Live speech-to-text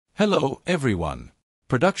Hello, everyone.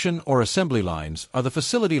 Production or assembly lines are the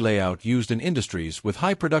facility layout used in industries with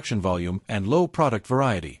high production volume and low product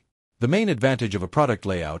variety. The main advantage of a product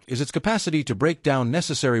layout is its capacity to break down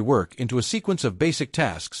necessary work into a sequence of basic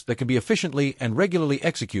tasks that can be efficiently and regularly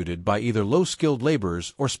executed by either low-skilled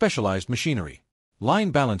laborers or specialized machinery.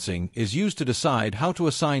 Line balancing is used to decide how to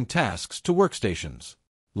assign tasks to workstations.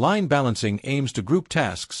 Line balancing aims to group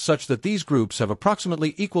tasks such that these groups have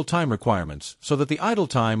approximately equal time requirements so that the idle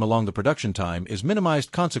time along the production time is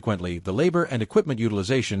minimized. Consequently, the labor and equipment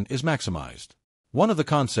utilization is maximized. One of the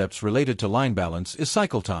concepts related to line balance is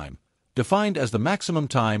cycle time, defined as the maximum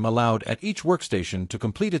time allowed at each workstation to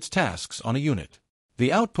complete its tasks on a unit.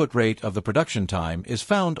 The output rate of the production time is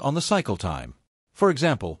found on the cycle time. For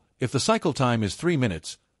example, if the cycle time is 3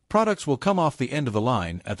 minutes, products will come off the end of the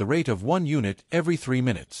line at the rate of 1 unit every 3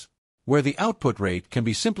 minutes, where the output rate can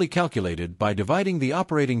be simply calculated by dividing the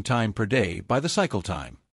operating time per day by the cycle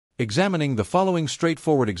time. Examining the following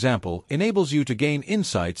straightforward example enables you to gain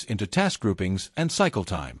insights into task groupings and cycle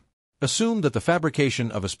time. Assume that the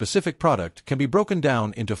fabrication of a specific product can be broken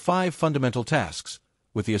down into 5 fundamental tasks,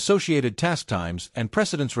 with the associated task times and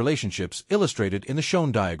precedence relationships illustrated in the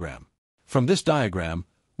shown diagram. From this diagram,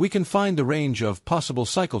 we can find the range of possible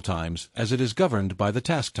cycle times as it is governed by the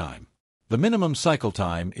task time. The minimum cycle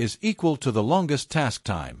time is equal to the longest task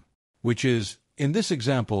time, which is, in this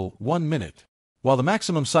example, 1 minute, while the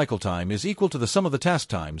maximum cycle time is equal to the sum of the task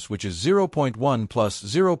times, which is 0.1 plus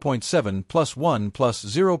 0.7 plus 1 plus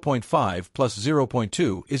 0.5 plus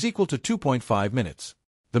 0.2 is equal to 2.5 minutes.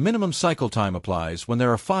 The minimum cycle time applies when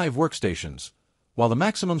there are 5 workstations, while the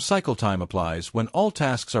maximum cycle time applies when all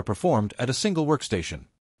tasks are performed at a single workstation.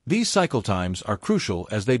 These cycle times are crucial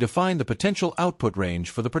as they define the potential output range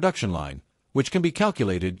for the production line, which can be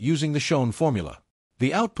calculated using the shown formula.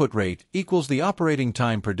 The output rate equals the operating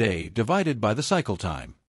time per day divided by the cycle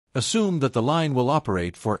time. Assume that the line will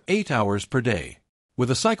operate for 8 hours per day. With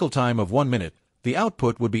a cycle time of 1 minute, the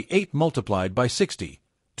output would be 8 multiplied by 60.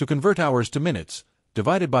 To convert hours to minutes,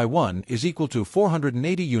 divided by 1 is equal to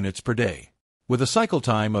 480 units per day. With a cycle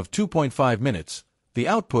time of 2.5 minutes, the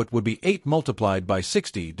output would be 8 multiplied by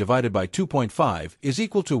 60 divided by 2.5 is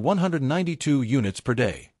equal to 192 units per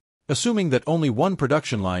day. Assuming that only one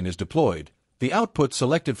production line is deployed, the output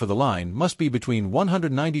selected for the line must be between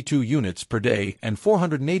 192 units per day and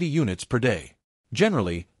 480 units per day.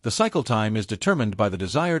 Generally, the cycle time is determined by the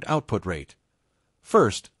desired output rate.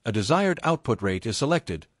 First, a desired output rate is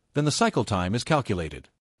selected, then the cycle time is calculated.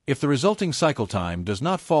 If the resulting cycle time does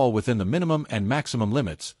not fall within the minimum and maximum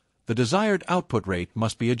limits, the desired output rate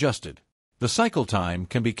must be adjusted. The cycle time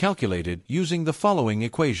can be calculated using the following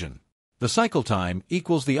equation. The cycle time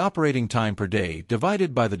equals the operating time per day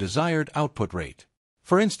divided by the desired output rate.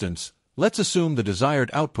 For instance, let's assume the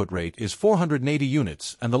desired output rate is 480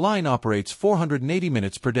 units and the line operates 480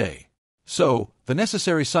 minutes per day. So, the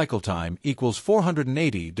necessary cycle time equals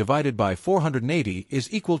 480 divided by 480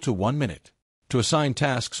 is equal to 1 minute. To assign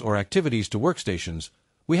tasks or activities to workstations,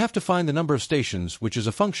 we have to find the number of stations, which is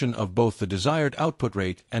a function of both the desired output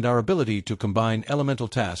rate and our ability to combine elemental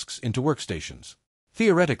tasks into workstations.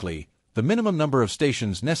 Theoretically, the minimum number of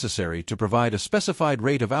stations necessary to provide a specified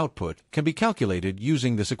rate of output can be calculated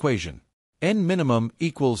using this equation. N minimum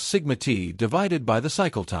equals sigma t divided by the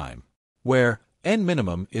cycle time, where N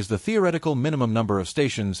minimum is the theoretical minimum number of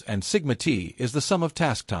stations and sigma t is the sum of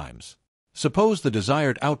task times. Suppose the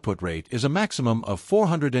desired output rate is a maximum of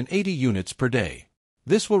 480 units per day.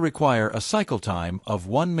 This will require a cycle time of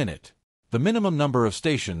 1 minute. The minimum number of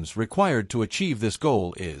stations required to achieve this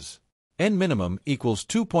goal is N minimum equals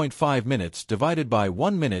 2.5 minutes divided by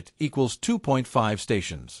 1 minute equals 2.5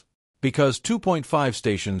 stations. Because 2.5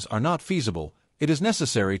 stations are not feasible, it is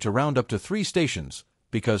necessary to round up to 3 stations,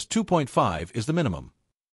 because 2.5 is the minimum.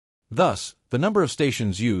 Thus, the number of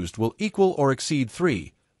stations used will equal or exceed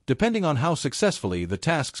 3, depending on how successfully the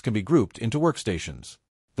tasks can be grouped into workstations.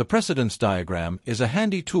 The precedence diagram is a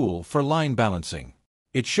handy tool for line balancing.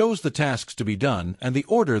 It shows the tasks to be done and the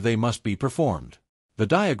order they must be performed. The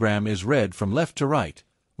diagram is read from left to right,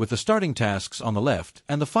 with the starting tasks on the left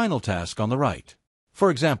and the final task on the right. For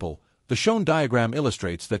example, the shown diagram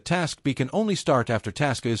illustrates that task B can only start after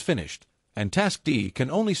task A is finished, and task D can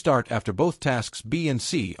only start after both tasks B and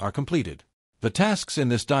C are completed. The tasks in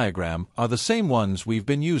this diagram are the same ones we've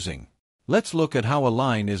been using. Let's look at how a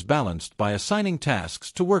line is balanced by assigning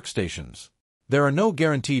tasks to workstations. There are no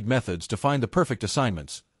guaranteed methods to find the perfect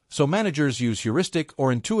assignments, so managers use heuristic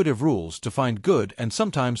or intuitive rules to find good and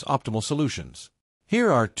sometimes optimal solutions.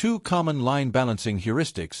 Here are 2 common line balancing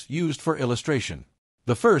heuristics used for illustration.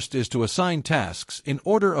 The first is to assign tasks in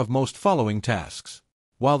order of most following tasks.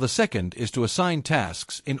 while the second is to assign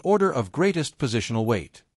tasks in order of greatest positional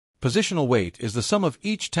weight. Positional weight is the sum of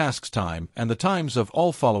each task's time and the times of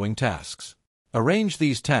all following tasks. Arrange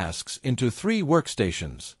these tasks into 3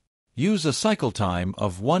 workstations. Use a cycle time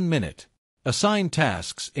of 1 minute. Assign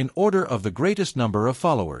tasks in order of the greatest number of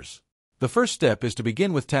followers. The first step is to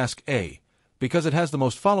begin with task A, because it has the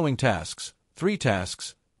most following tasks, 3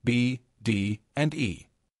 tasks, B, D, and E.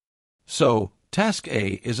 So, task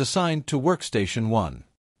A is assigned to workstation 1.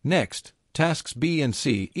 Next, tasks B and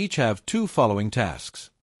C each have 2 following tasks.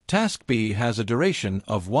 Task B has a duration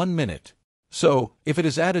of 1 minute. So, if it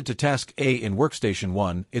is added to task A in workstation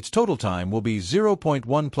 1, its total time will be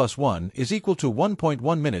 0.1 plus 1 is equal to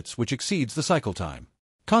 1.1 minutes, which exceeds the cycle time.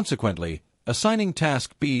 Consequently, assigning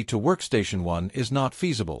task B to workstation 1 is not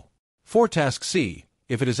feasible. For task C,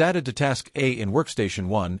 if it is added to task A in workstation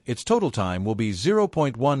 1, its total time will be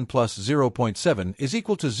 0.1 plus 0.7 is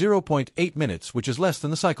equal to 0.8 minutes, which is less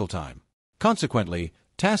than the cycle time. Consequently,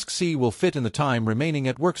 task C will fit in the time remaining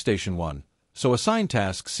at workstation 1, so assign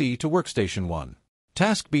task C to workstation 1.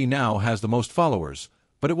 Task B now has the most followers,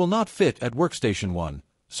 but it will not fit at workstation 1,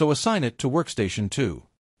 so assign it to workstation 2.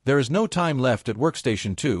 There is no time left at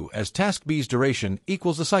workstation 2 as task B's duration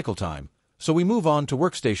equals the cycle time, so we move on to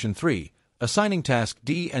workstation 3, assigning task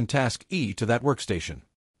D and task E to that workstation.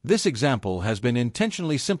 This example has been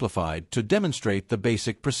intentionally simplified to demonstrate the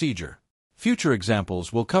basic procedure. Future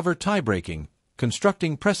examples will cover tie-breaking,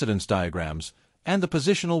 constructing precedence diagrams, and the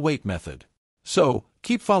positional weight method. So,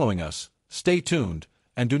 keep following us, stay tuned,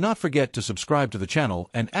 and do not forget to subscribe to the channel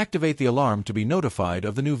and activate the alarm to be notified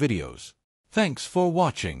of the new videos. Thanks for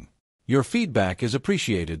watching. Your feedback is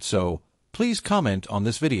appreciated, so please comment on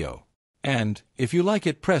this video. And, if you like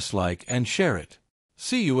it, press like and share it.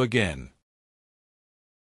 See you again.